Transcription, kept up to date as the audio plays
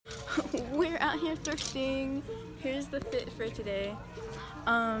out here thrifting. Here's the fit for today.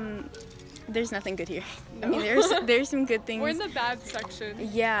 There's nothing good here. I mean, there's some good things. We're in the bad section.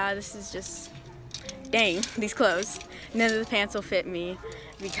 Yeah, this is just, dang, these clothes. None of the pants will fit me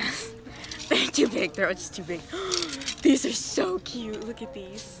because they're too big. They're just too big. These are so cute. Look at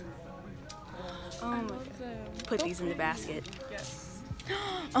these. Oh my god. Put these in the basket. Yes.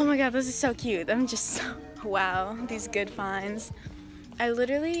 Oh my god, those are so cute. I'm just, wow, these good finds. I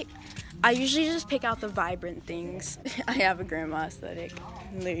usually just pick out the vibrant things. I have a grandma aesthetic.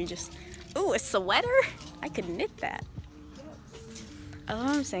 Literally just, ooh, a sweater? I could knit that. I love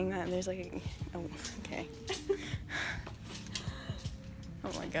how I'm saying that and there's like a, oh, okay.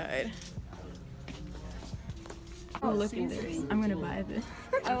 Oh my god. Oh, look at this. I'm gonna buy this.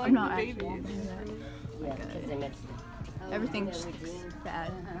 I like I'm not the actually baby. gonna do that. Oh my god. Everything just looks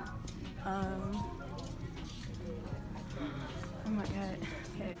bad. Oh my god.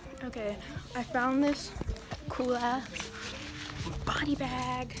 Okay, I found this cool ass body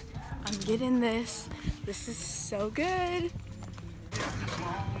bag. I'm getting this. This is so good.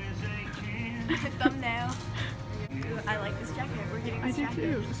 Thumbnail. Ooh, I like this jacket. We're getting this jacket. I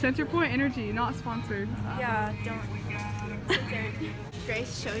do too. Center Point Energy, not sponsored. Yeah, don't.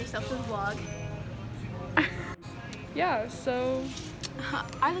 Grace, show yourself to the vlog. Yeah, so.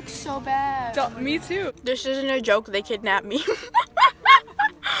 I look so bad. Me too. This isn't a joke. They kidnapped me.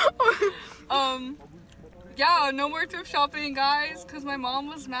 Yeah, no more thrift shopping, guys, because my mom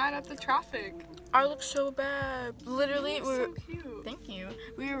was mad at the traffic. I look so bad. Literally, we were. So cute. Thank you.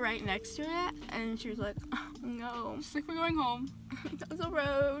 We were right next to it, and she was like, oh, "No, She's like, we're going home. the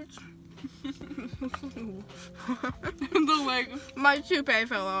road." The leg. My toupee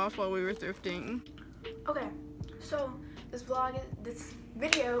fell off while we were thrifting. Okay, so this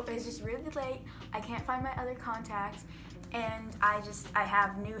video is just really late. I can't find my other contacts, and I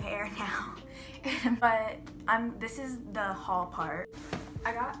have new hair now. But this is the haul part.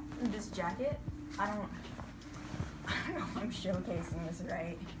 I got this jacket. I don't know if I'm showcasing this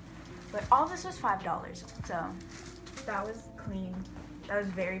right, but all this was $5, so that was clean. That was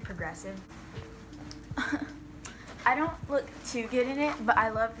very progressive. I don't look too good in it, but I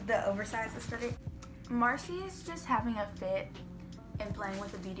love the oversized aesthetic. Marcy is just having a fit and playing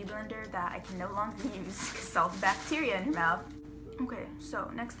with a beauty blender that I can no longer use because all the bacteria in her mouth. Okay, so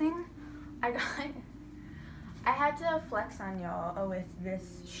next thing I had to flex on y'all with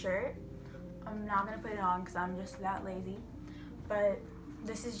this shirt. I'm not gonna put it on because I'm just that lazy, but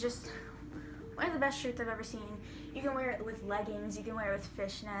this is just one of the best shirts I've ever seen. You can wear it with leggings, you can wear it with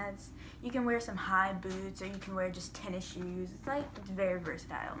fishnets, you can wear some high boots, or you can wear just tennis shoes. It's very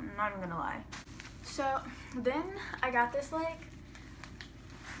versatile, I'm not even gonna lie. So then I got this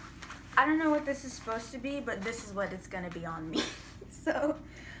I don't know what this is supposed to be, but this is what it's gonna be on me. So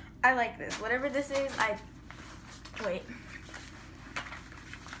I like this. Whatever this is,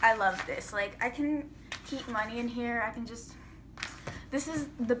 I love this. I can keep money in here. This is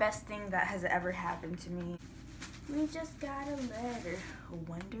the best thing that has ever happened to me. We just got a letter. I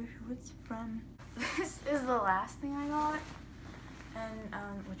wonder who it's from. This is the last thing I got. And,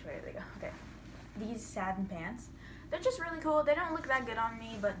 which way do they go? Okay. These satin pants. They're just really cool. They don't look that good on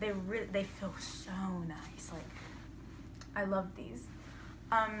me, but they feel so nice. I love these.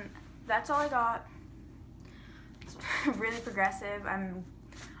 That's all I got. It's really progressive.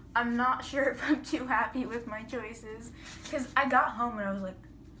 I'm not sure if I'm too happy with my choices, because I got home and I was like,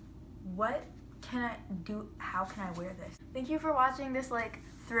 what can I do? How can I wear this? Thank you for watching this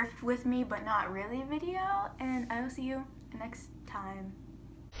thrift with me but not really video, and I will see you next time.